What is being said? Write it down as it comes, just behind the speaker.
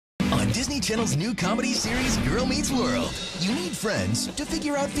Disney Channel's new comedy series, Girl Meets World. You need friends to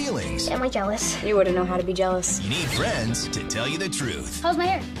figure out feelings. Am I jealous? You wouldn't know how to be jealous. You need friends to tell you the truth. How's my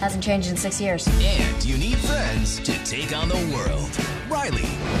hair? Hasn't changed in 6 years. And you need friends to take on the world. Riley,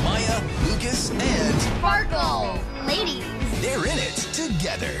 Maya, Lucas, and Sparkle! Ladies! they're in it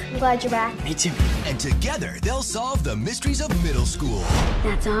together. I'm glad you're back. Me too. And together, they'll solve the mysteries of middle school.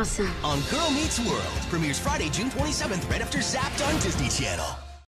 That's awesome. On Girl Meets World, premieres Friday, June 27th, right after Zapped on Disney Channel.